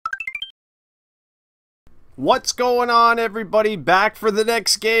What's going on, everybody? Back for the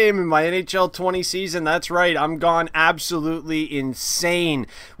next game in my NHL 20 season. That's right, I'm gone absolutely insane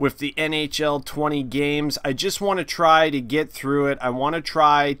with the NHL 20 games. I just want to try to get through it. I want to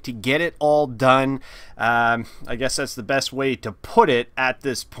try to get it all done. I guess that's the best way to put it at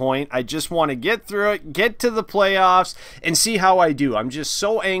this point. I just want to get through it, get to the playoffs, and see how I do. I'm just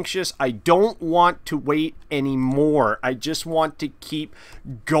so anxious. I don't want to wait anymore. I just want to keep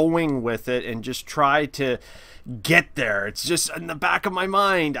going with it and just try to get there. It's just in the back of my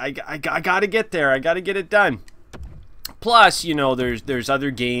mind. I got to get there. I got to get it done. Plus, you know, there's other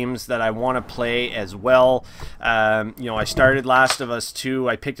games that I want to play as well. You know, I started Last of Us 2.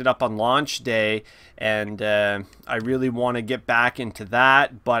 I picked it up on launch day, and I really want to get back into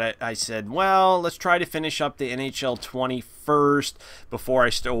that. But I said, well, let's try to finish up the NHL 20 first before I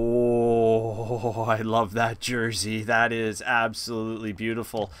start. Oh, I love that jersey. That is absolutely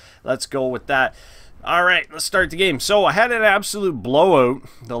beautiful. Let's go with that. All right, let's start the game. So I had an absolute blowout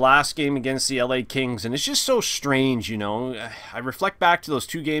the last game against the LA Kings, and it's just so strange, you know. I reflect back to those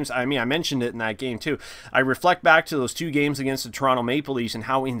two games. I mean, I mentioned it in that game too. I reflect back to those two games against the Toronto Maple Leafs and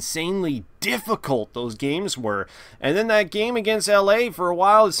how insanely difficult those games were. And then that game against LA, for a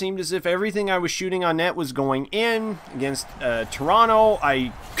while, it seemed as if everything I was shooting on net was going in. Against Toronto,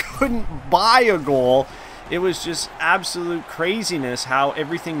 I couldn't buy a goal. It was just absolute craziness how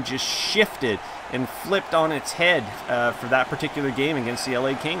everything just shifted and flipped on its head for that particular game against the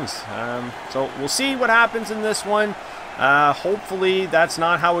LA Kings. So we'll see what happens in this one. Hopefully that's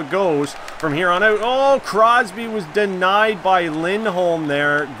not how it goes from here on out. Oh, Crosby was denied by Lindholm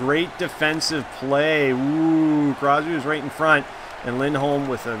there. Great defensive play. Ooh, Crosby was right in front, and Lindholm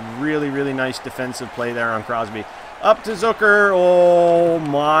with a really, really nice defensive play there on Crosby. Up to Zucker. Oh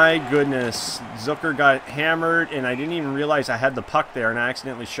my goodness. Zucker got hammered, and I didn't even realize I had the puck there, and I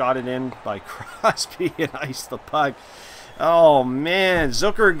accidentally shot it in by Crosby and iced the puck. Oh man,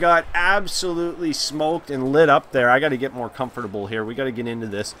 Zucker got absolutely smoked and lit up there. I got to get more comfortable here. We got to get into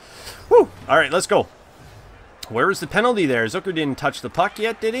this. Woo! All right, let's go. Where was the penalty there? Zucker didn't touch the puck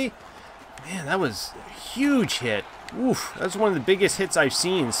yet, did he? Man, that was a huge hit. Oof, that's one of the biggest hits I've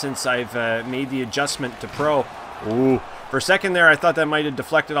seen since I've made the adjustment to pro. Ooh, for a second there, I thought that might have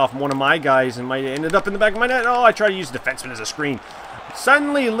deflected off one of my guys and might have ended up in the back of my net. Oh, I tried to use defenseman as a screen.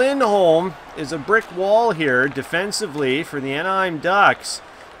 Suddenly, Lindholm is a brick wall here defensively for the Anaheim Ducks.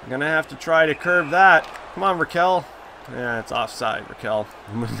 I'm going to have to try to curve that. Come on, Raquel. Yeah, it's offside, Raquel.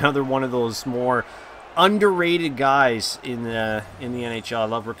 Another one of those more underrated guys in the NHL. I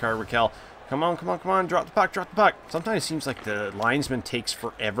love Raquel. Come on, come on, come on. Drop the puck, drop the puck. Sometimes it seems like the linesman takes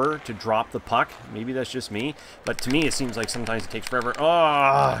forever to drop the puck. Maybe that's just me. But to me, it seems like sometimes it takes forever.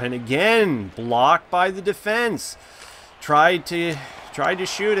 Oh, and again, blocked by the defense. Tried to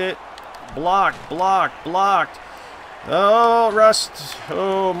shoot it. Blocked, blocked, blocked. Oh, Rust.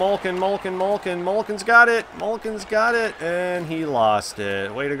 Oh, Malkin. Malkin's got it. Malkin's got it. And he lost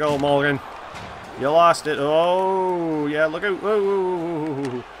it. Way to go, Malkin. You lost it. Oh, yeah, look out.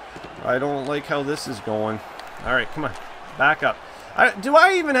 Whoa. I don't like how this is going. All right, come on. Back up. Do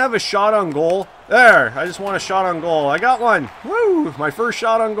I even have a shot on goal? There. I just want a shot on goal. I got one. Woo! My first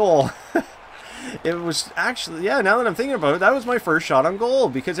shot on goal. It was actually, yeah, now that I'm thinking about it, that was my first shot on goal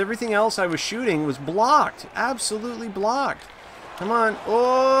because everything else I was shooting was blocked. Absolutely blocked. Come on.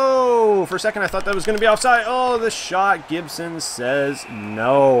 Oh, for a second I thought that was going to be offside. Oh, the shot. Gibson says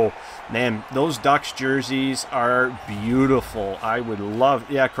no. Man, those Ducks jerseys are beautiful. I would love...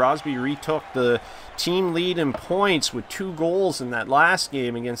 Yeah, Crosby retook the team lead in points with 2 goals in that last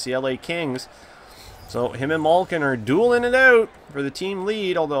game against the LA Kings. So him and Malkin are dueling it out for the team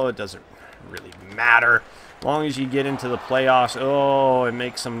lead, although it doesn't really matter. As long as you get into the playoffs. Oh, and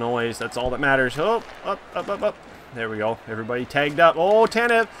make some noise. That's all that matters. Oh, up. There we go. Everybody tagged up. Oh,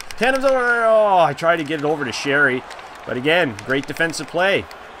 Tanev. Tanev's over there. Oh, I tried to get it over to Sherry. But again, great defensive play.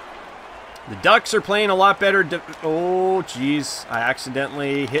 The Ducks are playing a lot better. Oh, jeez. I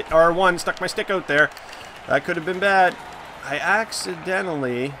accidentally hit R1. Stuck my stick out there. That could have been bad. I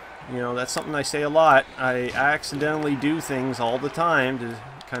accidentally, you know, that's something I say a lot. I accidentally do things all the time to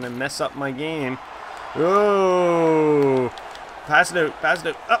kind of mess up my game. Oh. Pass it out.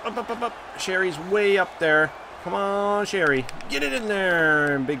 Up. Sherry's way up there. Come on, Sherry. Get it in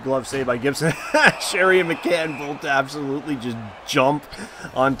there. Big glove save by Gibson. Sherry and McCann both absolutely just jump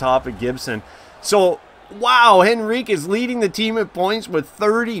on top of Gibson. So, wow, Henrique is leading the team at points with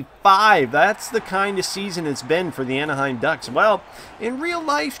 35. That's the kind of season it's been for the Anaheim Ducks. Well, in real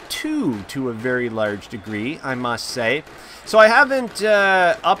life, too, to a very large degree, I must say. So I haven't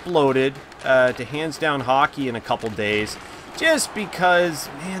uploaded to Hands Down Hockey in a couple days. just because,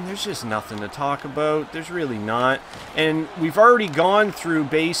 man, there's just nothing to talk about. There's really not. And we've already gone through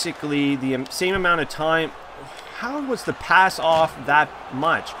basically the same amount of time. How was the pass off that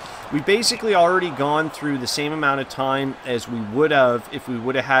much? We've basically already gone through the same amount of time as we would have if we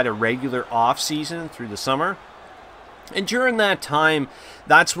would have had a regular off season through the summer. And during that time,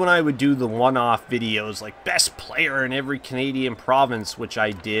 that's when I would do the one-off videos, like best player in every Canadian province, which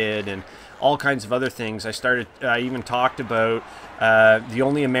I did, and all kinds of other things. I even talked about the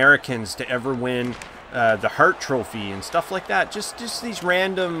only Americans to ever win the Hart Trophy and stuff like that. Just these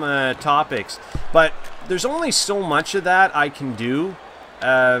random topics. But there's only so much of that I can do.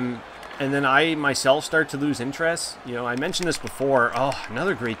 And then I myself start to lose interest. You know, I mentioned this before. Oh,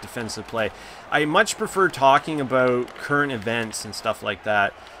 another great defensive play. I much prefer talking about current events and stuff like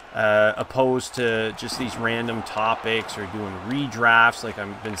that, opposed to just these random topics or doing redrafts like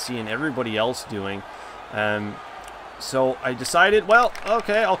I've been seeing everybody else doing. So I decided, well,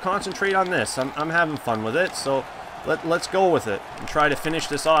 okay, I'll concentrate on this. I'm having fun with it, so let's go with it and try to finish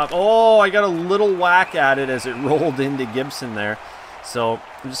this off. Oh, I got a little whack at it as it rolled into Gibson there. So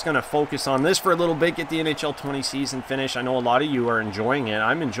I'm just going to focus on this for a little bit, get the NHL 20 season finished. I know a lot of you are enjoying it.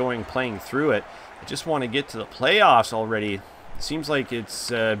 I'm enjoying playing through it. I just want to get to the playoffs already. It seems like it's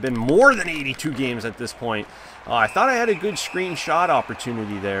been more than 82 games at this point. I thought I had a good screenshot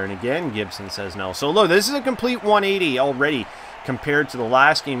opportunity there, and again, Gibson says no. So look, this is a complete 180 already compared to the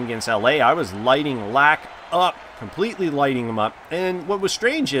last game against LA. I was lighting Lack up, completely lighting them up. And what was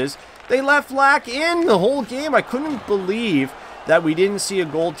strange is they left Lack in the whole game. I couldn't believe that we didn't see a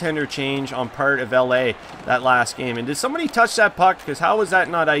goaltender change on part of LA that last game. And did somebody touch that puck? Because how was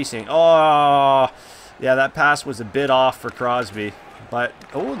that not icing? Oh, yeah, that pass was a bit off for Crosby. But,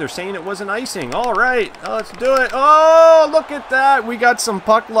 oh, they're saying it wasn't icing. All right, let's do it. Oh, look at that. We got some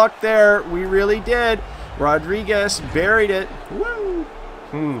puck luck there. We really did. Rodriguez buried it. Woo!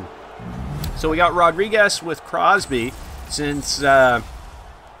 So we got Rodriguez with Crosby since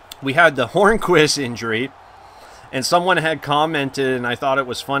we had the Hornquist injury. And someone had commented, and I thought it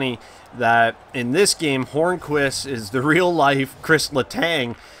was funny, that in this game, Hornquist is the real-life Chris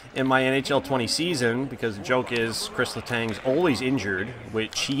Letang in my NHL 20 season, because the joke is Chris Letang's always injured,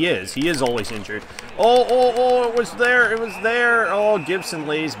 which he is. He is always injured. Oh, it was there. It was there. Oh, Gibson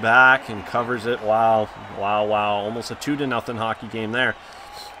lays back and covers it. Wow. Almost a 2-0 hockey game there.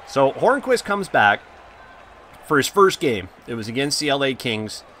 So Hornquist comes back for his first game. It was against the LA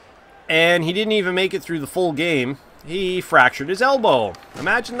Kings. And he didn't even make it through the full game. He fractured his elbow.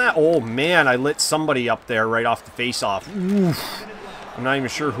 Imagine that. Oh, man, I lit somebody up there right off the face-off. Oof. I'm not even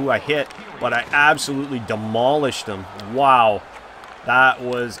sure who I hit, but I absolutely demolished him. Wow. That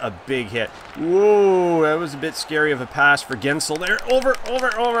was a big hit. Whoa, that was a bit scary of a pass for Gensel there. Over.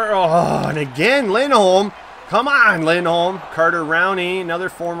 Oh, and again, Lindholm. Come on, Lindholm. Carter Rowney, another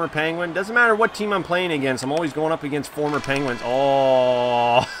former Penguin. Doesn't matter what team I'm playing against. I'm always going up against former Penguins.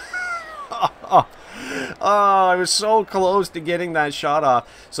 Oh... Oh, I was so close to getting that shot off.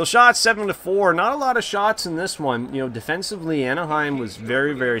 So shot 7-4. Not a lot of shots in this one. You know, defensively, Anaheim was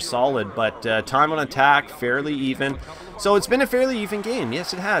very, very solid, but time on attack, fairly even. So it's been a fairly even game.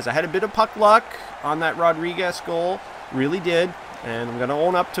 Yes, it has. I had a bit of puck luck on that Rodriguez goal. Really did. And I'm going to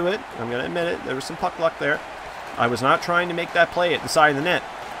own up to it. I'm going to admit it. There was some puck luck there. I was not trying to make that play at the side of the net.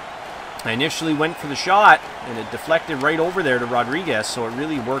 I initially went for the shot, and it deflected right over there to Rodriguez, so it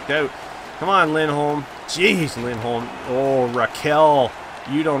really worked out. Come on, Lindholm. Jeez, Lindholm. Oh, Raquel.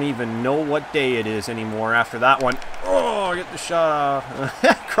 You don't even know what day it is anymore after that one. Oh, get the shot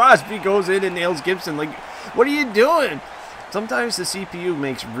off. Crosby goes in and nails Gibson. Like, what are you doing? Sometimes the CPU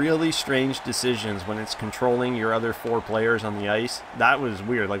makes really strange decisions when it's controlling your other 4 players on the ice. That was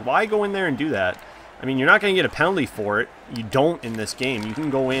weird. Like, why go in there and do that? I mean, you're not going to get a penalty for it. You don't in this game. You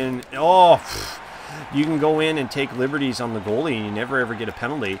can go in. Oh, you can go in and take liberties on the goalie and you never ever get a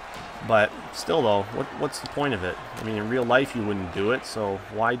penalty. But still, though, what's the point of it? I mean, in real life, you wouldn't do it, so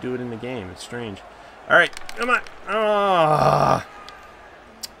why do it in the game? It's strange. All right, come on. Oh,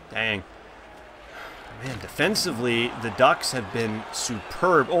 dang. Man, defensively, the Ducks have been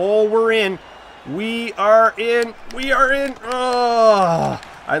superb. Oh, we're in. We are in. We are in. Oh,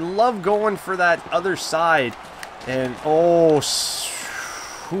 I love going for that other side. And, oh,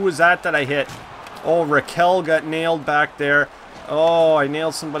 who was that I hit? Oh, Raquel got nailed back there. Oh, I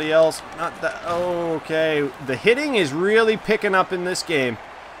nailed somebody else. Not that. Oh, okay. The hitting is really picking up in this game.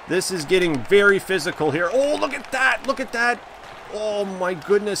 This is getting very physical here. Oh, look at that. Look at that. Oh, my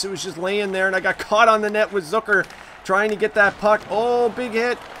goodness. It was just laying there, and I got caught on the net with Zucker trying to get that puck. Oh, big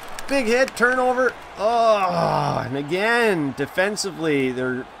hit. Big hit. Turnover. Oh, and again, defensively,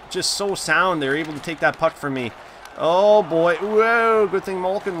 they're just so sound. They're able to take that puck from me. Oh, boy. Whoa, good thing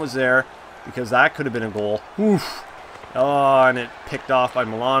Malkin was there because that could have been a goal. Oof. Oh, and it picked off by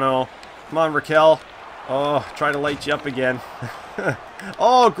Milano. Come on, Raquel. Oh, try to light you up again.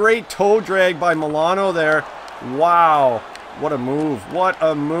 Oh, great toe drag by Milano there. Wow. What a move. What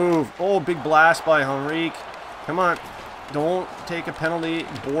a move. Oh, big blast by Henrique. Come on. Don't take a penalty.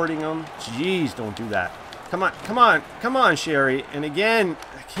 Boarding him. Jeez, don't do that. Come on. Come on. Come on, Sherry. And again,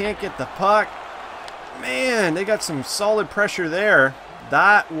 I can't get the puck. Man, they got some solid pressure there.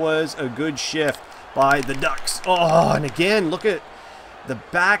 That was a good shift by the Ducks. Oh, and again, look at the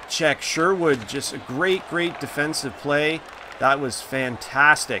back check. Sherwood, just a great, great defensive play. That was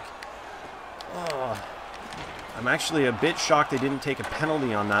fantastic. Oh, I'm actually a bit shocked they didn't take a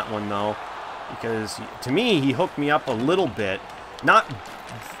penalty on that one, though. Because, to me, he hooked me up a little bit. Not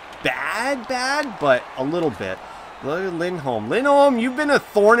bad, but a little bit. Look at Lindholm. Lindholm, you've been a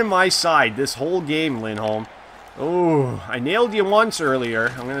thorn in my side this whole game, Lindholm. Oh, I nailed you once earlier.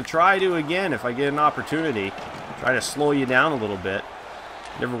 I'm going to try to again if I get an opportunity. Try to slow you down a little bit.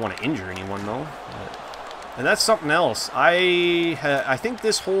 Never want to injure anyone, though. And that's something else. I think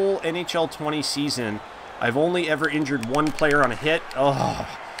this whole NHL 20 season, I've only ever injured one player on a hit. Oh,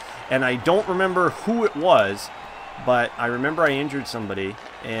 and I don't remember who it was, but I remember I injured somebody.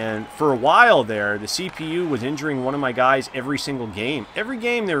 And for a while there, the CPU was injuring one of my guys every single game. Every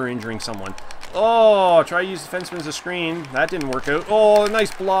game they were injuring someone. Oh, try to use the defenseman as a screen. That didn't work out. Oh,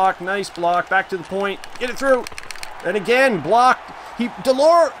 nice block, nice block. Back to the point. Get it through. And again, blocked. He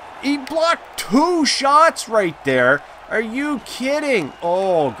blocked 2 shots right there. Are you kidding?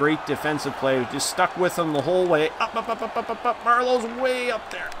 Oh, great defensive play. Just stuck with him the whole way. Up. Marlowe's way up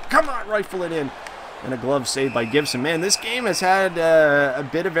there. Come on, rifle it in. And a glove save by Gibson. Man, this game has had a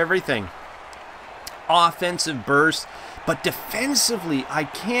bit of everything. Offensive burst. But defensively, I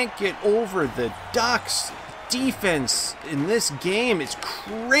can't get over the Ducks' defense in this game. It's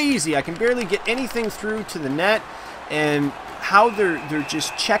crazy. I can barely get anything through to the net. And how they're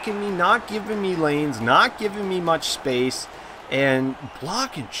just checking me, not giving me lanes, not giving me much space, and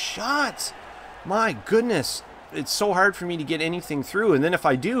blocking shots. My goodness. It's so hard for me to get anything through. And then if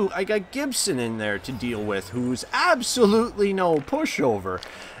I do, I got Gibson in there to deal with, who's absolutely no pushover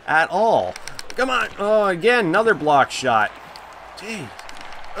at all. Come on. Oh, again, another block shot. Jeez.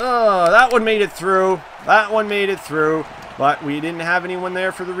 Oh, that one made it through. That one made it through. But we didn't have anyone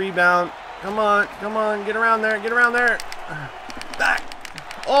there for the rebound. Come on. Come on. Get around there. Get around there. Back.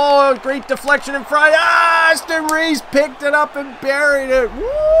 Oh, great deflection in front. Ah, Aston Reese picked it up and buried it.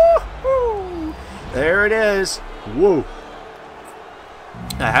 Woo-hoo. There it is. Woo.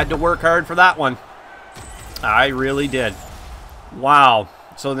 I had to work hard for that one. I really did. Wow.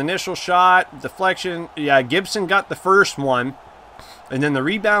 So the initial shot, deflection. Yeah, Gibson got the first one. And then the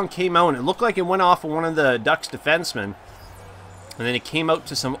rebound came out. And it looked like it went off of one of the Ducks defensemen. And then it came out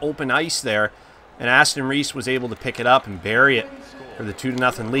to some open ice there. And Aston Reese was able to pick it up and bury it for the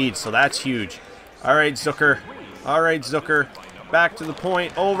 2-0 lead. So that's huge. All right, Zucker. All right, Zucker. Back to the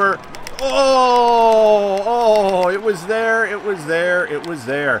point. Over. Oh, it was there, it was there, it was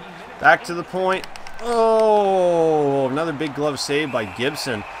there. Back to the point. Oh, another big glove save by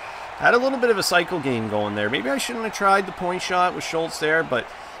Gibson. Had a little bit of a cycle game going there. Maybe I shouldn't have tried the point shot with Schultz there, but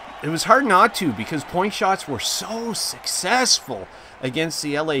it was hard not to because point shots were so successful against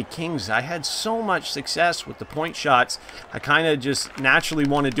the LA Kings. I had so much success with the point shots. I kind of just naturally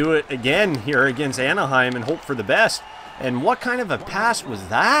want to do it again here against Anaheim and hope for the best. And what kind of a pass was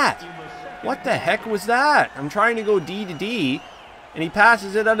that? What the heck was that? I'm trying to go D to D, and he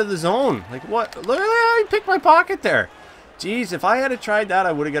passes it out of the zone. Like, what? Look at that, he picked my pocket there. Jeez, if I had tried that,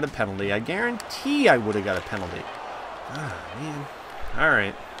 I would have got a penalty. I guarantee I would have got a penalty. Ah, man. All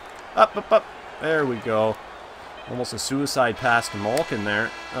right. Up. There we go. Almost a suicide pass to Malkin there.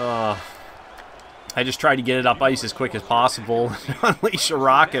 I just tried to get it up ice as quick as possible, unleash a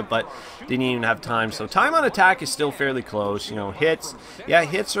rocket, but didn't even have time. So time on attack is still fairly close. You know, hits. Yeah,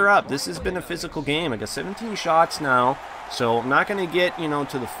 hits are up. This has been a physical game. I got 17 shots now, so I'm not going to get, you know,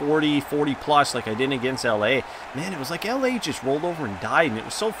 to the 40 plus like I did against LA. Man, it was like LA just rolled over and died, and it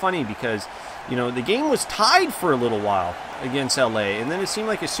was so funny because, you know, the game was tied for a little while against LA, and then it seemed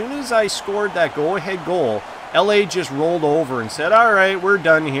like as soon as I scored that go-ahead goal, LA just rolled over and said, all right, we're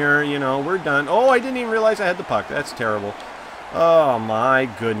done here, you know, we're done. Oh, I didn't even realize I had the puck. That's terrible. Oh, my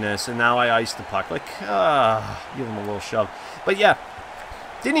goodness. And now I iced the puck. Like, give him a little shove. But, yeah,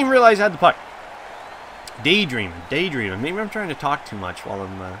 didn't even realize I had the puck. Daydreaming. Maybe I'm trying to talk too much while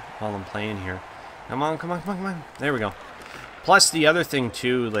I'm playing here. Come on. There we go. Plus, the other thing,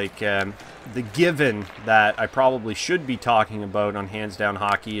 too, like, the given that I probably should be talking about on Hands Down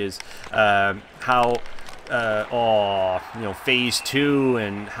Hockey is how phase 2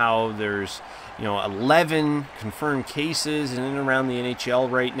 and how there's, 11 confirmed cases in and around the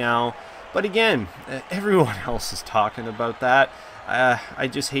NHL right now. But again, everyone else is talking about that. I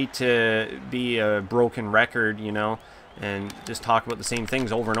just hate to be a broken record, and just talk about the same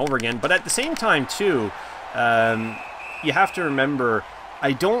things over and over again. But at the same time, too, you have to remember,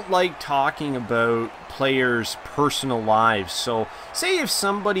 I don't like talking about players' personal lives. So say if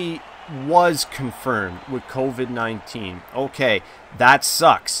somebody was confirmed with COVID-19, okay, that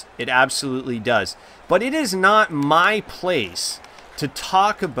sucks. It absolutely does. But it is not my place to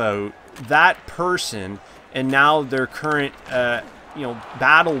talk about that person and now their current,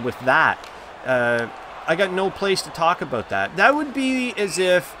 battle with that. I got no place to talk about that. That would be as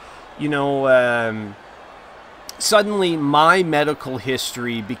if, suddenly my medical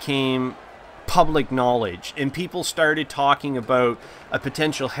history became public knowledge and people started talking about a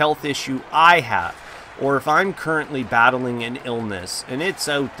potential health issue I have, or if I'm currently battling an illness and it's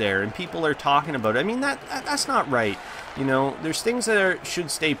out there and people are talking about it. I mean, that's not right. There's things that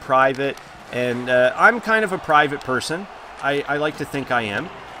should stay private, and I'm kind of a private person. I like to think I am.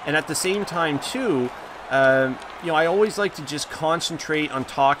 And at the same time, too, I always like to just concentrate on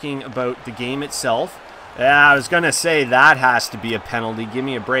talking about the game itself. I was going to say that has to be a penalty. Give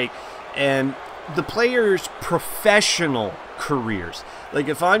me a break. And the players' professional careers. Like,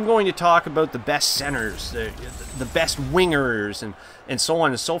 if I'm going to talk about the best centers, the best wingers, and so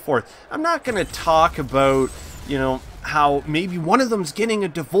on and so forth, I'm not going to talk about, how maybe one of them's getting a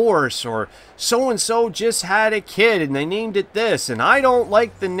divorce, or so-and-so just had a kid and they named it this and I don't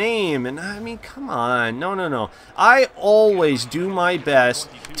like the name. And I mean, come on. No. I always do my best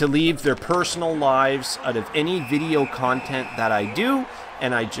to leave their personal lives out of any video content that I do,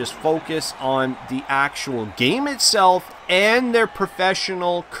 and I just focus on the actual game itself and their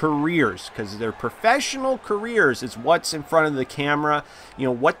professional careers, because their professional careers is what's in front of the camera.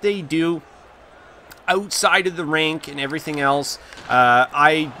 What they do outside of the rink and everything else,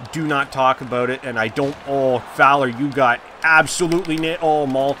 I do not talk about it, and I don't. Oh, Fowler, you got absolutely oh,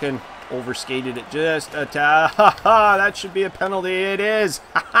 Malkin overskated it just a tad. That should be a penalty. It is.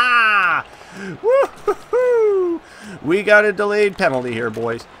 Woo-hoo-hoo. We got a delayed penalty here,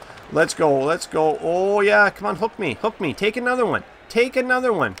 boys. Let's go. Oh yeah, come on, hook me. Take another one.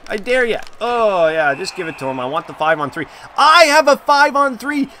 I dare you. Oh, yeah, just give it to him. I want the 5-on-3. I have a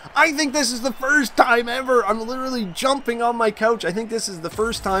 5-on-3. I think this is the first time ever. I'm literally jumping on my couch. I think this is the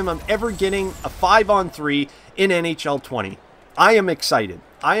first time I'm ever getting a 5-on-3 in NHL 20. I am excited.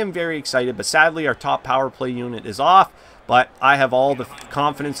 I am very excited, but sadly our top power play unit is off, but I have all the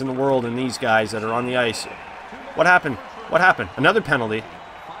confidence in the world in these guys that are on the ice. What happened? Another penalty.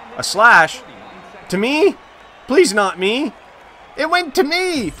 A slash? To me? Please not me. It went to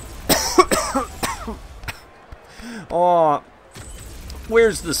me! Oh,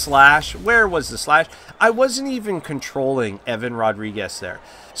 where's the slash? Where was the slash? I wasn't even controlling Evan Rodriguez there.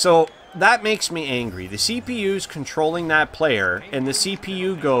 So that makes me angry. The CPU's controlling that player, and the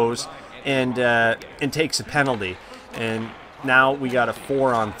CPU goes and takes a penalty. And now we got a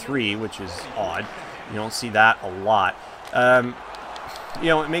 4-on-3, which is odd. You don't see that a lot.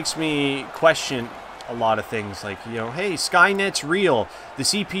 It makes me question a lot of things, like, hey, Skynet's real. The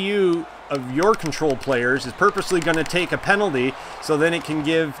CPU of your control players is purposely going to take a penalty so then it can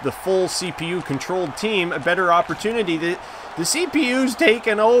give the full CPU controlled team a better opportunity. The CPU's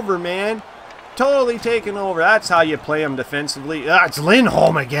taken over, man. Totally taken over. That's how you play them defensively. It's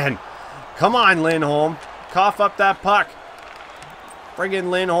Lindholm again. Come on, Lindholm. Cough up that puck. Friggin'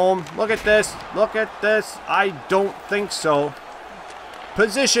 Lindholm. Look at this. I don't think so.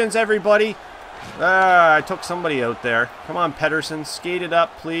 Positions, everybody. I took somebody out there. Come on, Pettersson. Skate it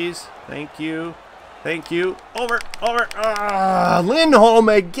up, please. Thank you. Over. Lindholm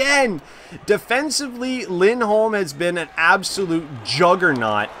again. Defensively, Lindholm has been an absolute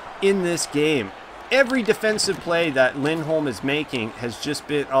juggernaut in this game. Every defensive play that Lindholm is making has just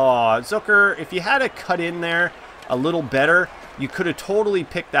been... Oh, Zucker, if you had a cut in there a little better, you could have totally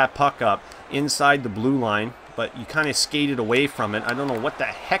picked that puck up inside the blue line, but you kind of skated away from it. I don't know what the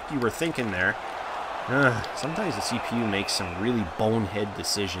heck you were thinking there. Sometimes the CPU makes some really bonehead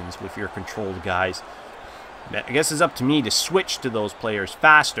decisions with your controlled guys. I guess it's up to me to switch to those players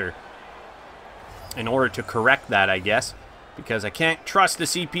faster in order to correct that, I guess. Because I can't trust the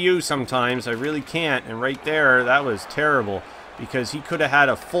CPU sometimes. I really can't. And right there, that was terrible. Because he could have had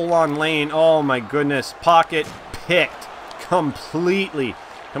a full-on lane. Oh my goodness. Pocket picked completely.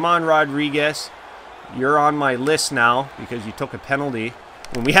 Come on, Rodriguez. You're on my list now because you took a penalty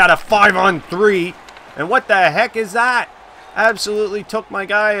when we had a 5-on-3. And what the heck is that? Absolutely took my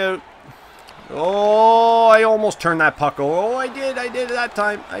guy out. Oh, I almost turned that puck. Oh, I did that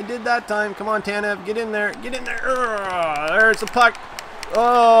time. I did that time. Come on, Tanev, get in there. Get in there. There's the puck.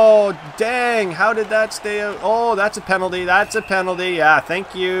 Oh, dang. How did that stay out? Oh, that's a penalty. That's a penalty. Yeah,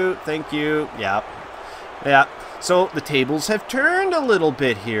 thank you. Thank you. Yeah. Yeah. So the tables have turned a little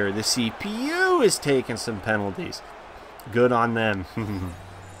bit here. The CPU is taking some penalties. Good on them.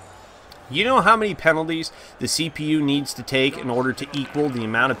 You know how many penalties the CPU needs to take in order to equal the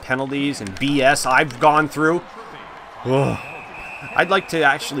amount of penalties and BS I've gone through? Ugh. I'd like to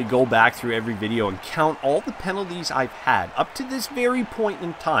actually go back through every video and count all the penalties I've had up to this very point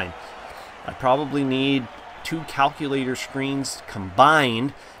in time. I probably need 2 calculator screens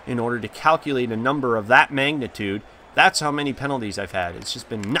combined in order to calculate a number of that magnitude. That's how many penalties I've had. It's just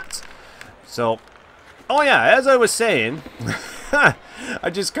been nuts. So, oh yeah, as I was saying,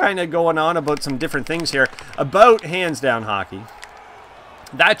 I'm just kind of going on about some different things here about Hands Down Hockey.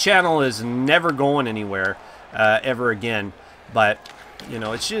 That channel is never going anywhere ever again. But, you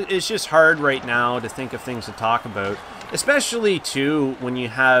know, it's just hard right now to think of things to talk about. Especially, too, when you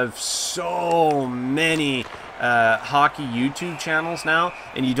have so many hockey YouTube channels now,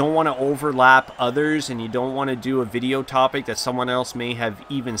 and you don't want to overlap others, and you don't want to do a video topic that someone else may have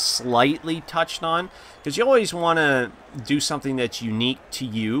even slightly touched on, because you always want to do something that's unique to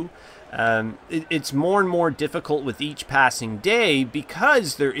you. It's more and more difficult with each passing day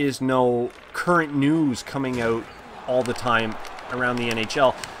because there is no current news coming out all the time around the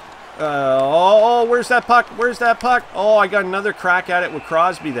NHL. Oh, where's that puck? Where's that puck? Oh, I got another crack at it with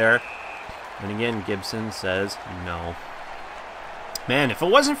Crosby there. And again, Gibson says no. Man, if it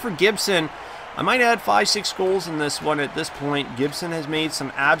wasn't for Gibson, I might have had 5-6 goals in this one at this point. Gibson has made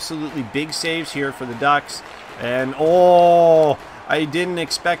some absolutely big saves here for the Ducks. And, oh, I didn't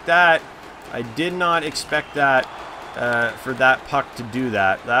expect that. I did not expect that for that puck to do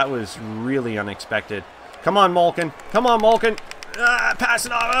that. That was really unexpected. Come on, Malkin. Come on, Malkin. Pass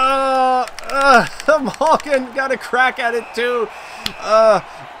it off. Malkin got a crack at it, too.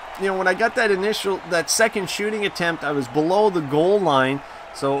 You know, when I got that second shooting attempt, I was below the goal line.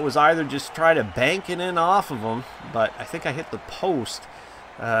 So it was either just try to bank it in off of him, but I think I hit the post.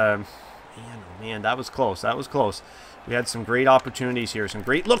 Man, oh man, that was close. That was close. We had some great opportunities here. Some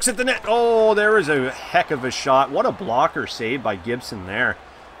great looks at the net. Oh, there was a heck of a shot. What a blocker save by Gibson there.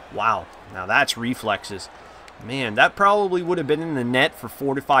 Wow. Now that's reflexes. Man, that probably would have been in the net for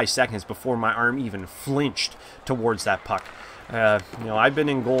 4 to 5 seconds before my arm even flinched towards that puck. You know, I've been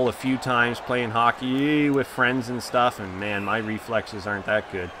in goal a few times playing hockey with friends and stuff, and man, my reflexes aren't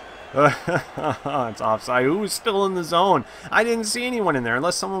that good. It's offside. Who was still in the zone? I didn't see anyone in there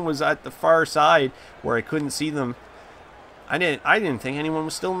unless someone was at the far side where I couldn't see them. I didn't think anyone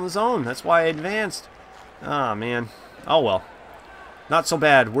was still in the zone. That's why I advanced. Oh man. Oh well. Not so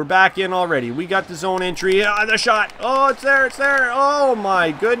bad. We're back in already. We got the zone entry. The shot. Oh, it's there. It's there. Oh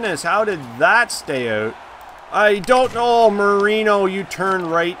my goodness. How did that stay out? I don't know. Marino, you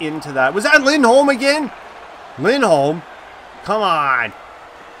turned right into that. Was that Lindholm again? Lindholm? Come on.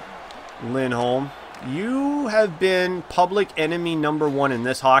 Lindholm. You have been public enemy #1 in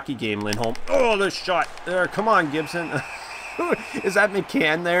this hockey game, Lindholm. Oh, the shot. There. Come on, Gibson. Is that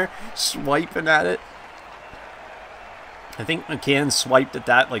McCann there swiping at it? I think McCann swiped at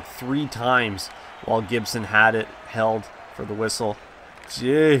that like 3 times while Gibson had it held for the whistle.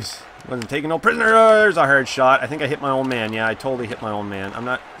 Jeez. Wasn't taking no prisoner. Oh, there's a hard shot. I think I hit my own man. Yeah, I totally hit my own man. I'm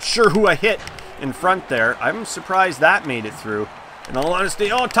not sure who I hit in front there. I'm surprised that made it through. In all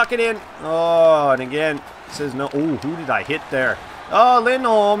honesty, oh, tuck it in. Oh, and again, it says no. Oh, who did I hit there? Oh,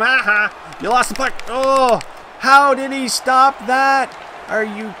 Lindholm. Aha. You lost the puck. Oh, how did he stop that? Are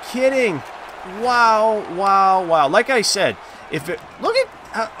you kidding? Wow, wow, wow. Like I said, if it... Look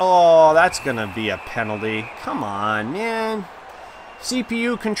at... Oh, that's going to be a penalty. Come on, man.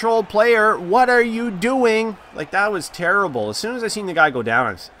 CPU-controlled player, what are you doing? Like, that was terrible. As soon as I seen the guy go down,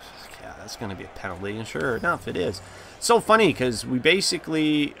 I was like, yeah, that's going to be a penalty. And sure enough, it is. So funny, because we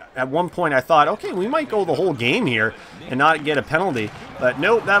basically... At one point, I thought, okay, we might go the whole game here and not get a penalty. But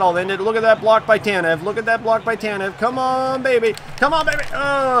nope, that all ended. Look at that block by Tanev. Look at that block by Tanev. Come on, baby. Come on, baby.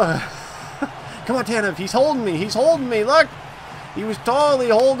 Come on, Tanev. He's holding me. He's holding me. Look. He was totally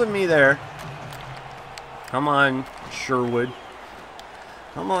holding me there. Come on, Sherwood.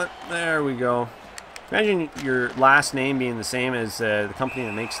 Come on. There we go. Imagine your last name being the same as the company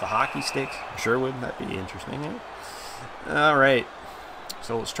that makes the hockey sticks. Sherwood. That'd be interesting. Yeah? All right.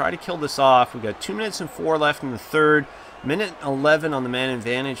 So let's try to kill this off. We've got 2 minutes and 4 left in the third. Minute 11 on the man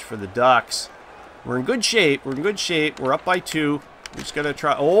advantage for the Ducks. We're in good shape. We're in good shape. We're up by 2. We're just going to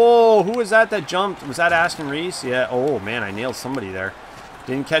try... Oh, who was that jumped? Was that Aston Reese? Yeah. Oh, man, I nailed somebody there.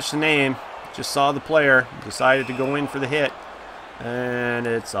 Didn't catch the name. Just saw the player, decided to go in for the hit, and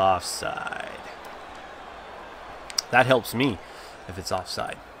it's offside. That helps me if it's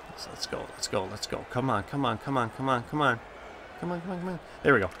offside. So let's go, let's go, let's go. Come on, come on, come on, come on, come on. Come on, come on, come on.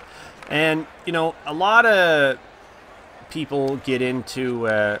 There we go. And, you know, a lot of people get into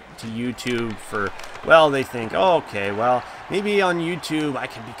to YouTube for, well, they think, oh, okay, well, maybe on YouTube I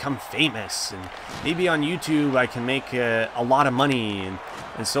can become famous, and maybe on YouTube I can make a lot of money,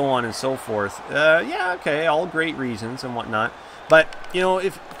 and so on and so forth. Yeah, okay, all great reasons and whatnot. But, you know,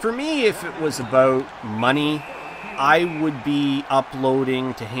 for me, if it was about money, I would be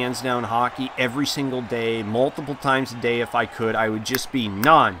uploading to Hands Down Hockey every single day, multiple times a day if I could. I would just be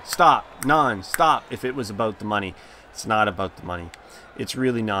non-stop if it was about the money. It's not about the money. It's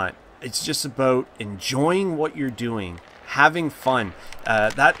really not. It's just about enjoying what you're doing, having fun.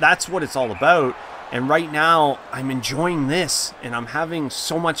 That's what it's all about. And right now, I'm enjoying this, and I'm having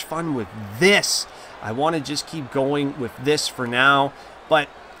so much fun with this. I want to just keep going with this for now. But,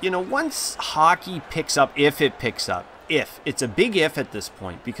 you know, once hockey picks up, if it picks up, it's a big if at this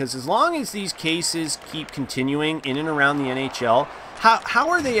point, because as long as these cases keep continuing in and around the NHL, how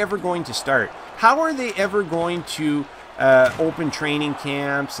are they ever going to start? How are they ever going to open training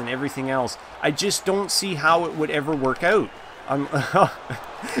camps and everything else? I just don't see how it would ever work out.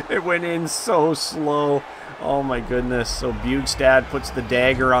 It went in so slow. Oh my goodness. So Bugstad puts the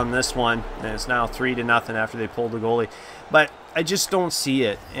dagger on this one, and it's now 3-0 after they pulled the goalie. But I just don't see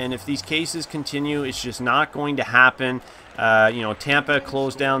it. And if these cases continue, it's just not going to happen. You know, Tampa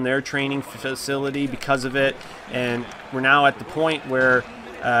closed down their training facility because of it, and we're now at the point where,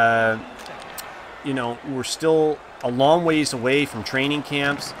 you know, we're still a long ways away from training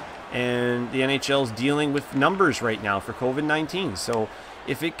camps, and the NHL is dealing with numbers right now for COVID-19. So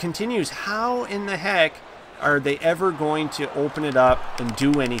if it continues, how in the heck are they ever going to open it up and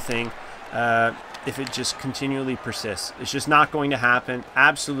do anything if it just continually persists? It's just not going to happen.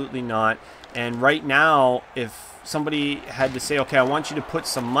 Absolutely not. And right now, if somebody had to say, okay, I want you to put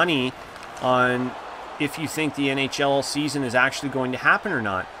some money on if you think the NHL season is actually going to happen or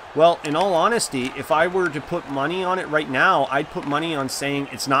not. Well, in all honesty, if I were to put money on it right now, I'd put money on saying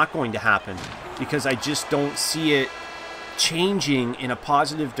it's not going to happen, because I just don't see it changing in a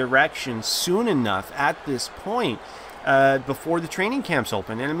positive direction soon enough at this point before the training camps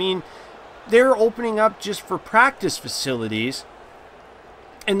open. And I mean, they're opening up just for practice facilities,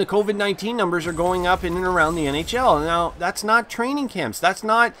 and the COVID-19 numbers are going up in and around the NHL. Now, that's not training camps. That's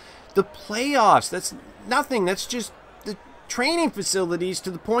not the playoffs. That's nothing. That's just the training facilities,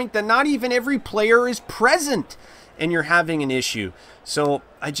 to the point that not even every player is present, and you're having an issue. So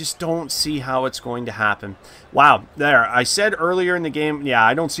I just don't see how it's going to happen. Wow, there. I said earlier in the game, yeah,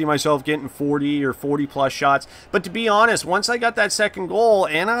 I don't see myself getting 40 or 40-plus shots. But to be honest, once I got that second goal,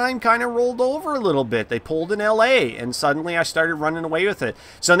 Anaheim kind of rolled over a little bit. They pulled in LA, and suddenly I started running away with it.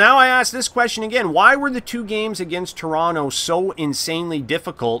 So now I ask this question again. Why were the two games against Toronto so insanely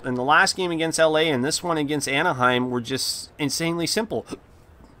difficult? And the last game against LA and this one against Anaheim were just insanely simple.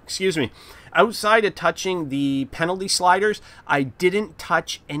 Excuse me. Outside of touching the penalty sliders, I didn't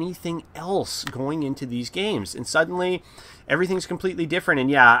touch anything else going into these games. And suddenly, everything's completely different.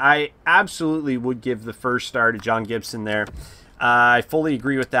 And yeah, I absolutely would give the first star to John Gibson there. I fully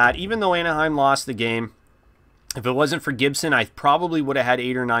agree with that. Even though Anaheim lost the game, if it wasn't for Gibson, I probably would have had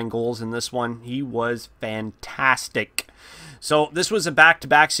 8 or 9 goals in this one. He was fantastic. So this was a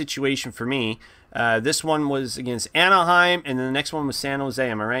back-to-back situation for me. This one was against Anaheim, and then the next one was San Jose.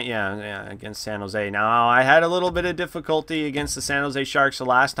 Am I right? Yeah, against San Jose. Now, I had a little bit of difficulty against the San Jose Sharks the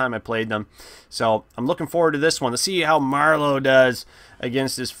last time I played them. So I'm looking forward to this one to see how Marleau does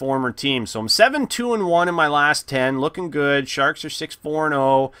against his former team. So I'm 7-2-1 in my last 10. Looking good. Sharks are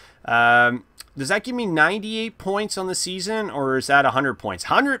 6-4-0. Does that give me 98 points on the season, or is that 100 points?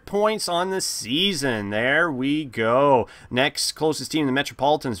 100 points on the season. There we go. Next closest team, the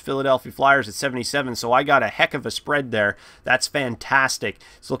Metropolitans, Philadelphia Flyers at 77, so I got a heck of a spread there. That's fantastic.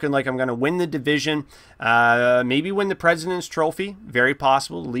 It's looking like I'm going to win the division, maybe win the President's Trophy. Very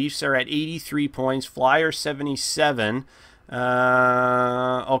possible. The Leafs are at 83 points, Flyers 77.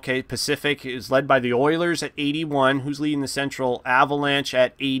 Okay, Pacific is led by the Oilers at 81. Who's leading the Central? Avalanche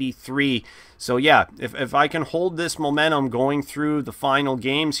at 83. So yeah, if I can hold this momentum going through the final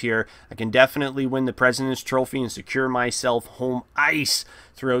games here, I can definitely win the President's Trophy and secure myself home ice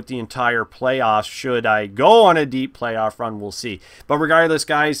throughout the entire playoffs. Should I go on a deep playoff run, we'll see. But regardless,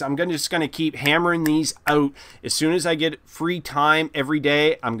 guys, I'm just going to keep hammering these out. As soon as I get free time every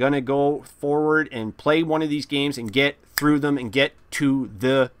day, I'm going to go forward and play one of these games and get through them and get to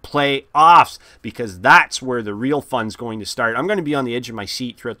the playoffs, because that's where the real fun's going to start. I'm going to be on the edge of my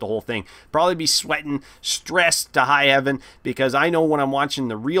seat throughout the whole thing. Probably be sweating, stressed to high heaven, because I know when I'm watching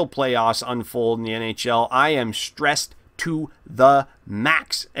the real playoffs unfold in the NHL, I am stressed to the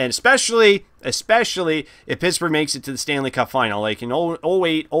max. And especially if Pittsburgh makes it to the Stanley Cup final, like in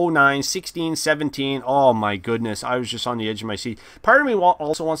 08, 09, 16, 17. Oh my goodness, I was just on the edge of my seat. Part of me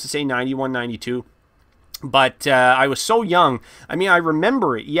also wants to say 91, 92. But I was so young. I mean, I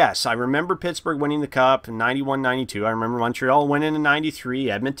remember it. Yes, I remember Pittsburgh winning the Cup in 91, 92. I remember Montreal winning in 93,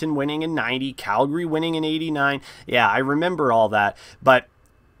 Edmonton winning in 90, Calgary winning in 89. Yeah, I remember all that. But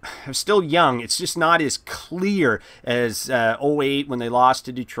I'm still young. It's just not as clear as 08 when they lost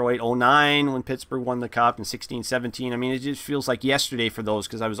to Detroit, 09 when Pittsburgh won the Cup, and 16, 17. I mean, it just feels like yesterday for those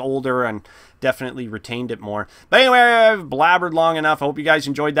because I was older and definitely retained it more. But anyway, I've blabbered long enough. I hope you guys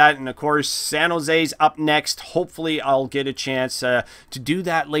enjoyed that. And of course, San Jose's up next. Hopefully, I'll get a chance to do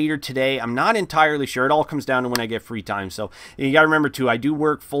that later today. I'm not entirely sure. It all comes down to when I get free time. So you got to remember, too, I do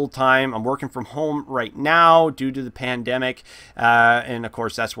work full time. I'm working from home right now due to the pandemic. And of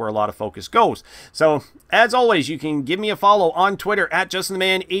course, that's where a lot of focus goes. So as always, you can give me a follow on Twitter at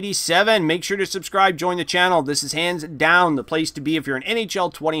JustinTheMan87. Make sure to subscribe, join the channel. This is hands down the place to be if you're an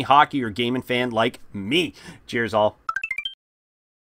NHL 20 hockey or gaming fan like me. Cheers all.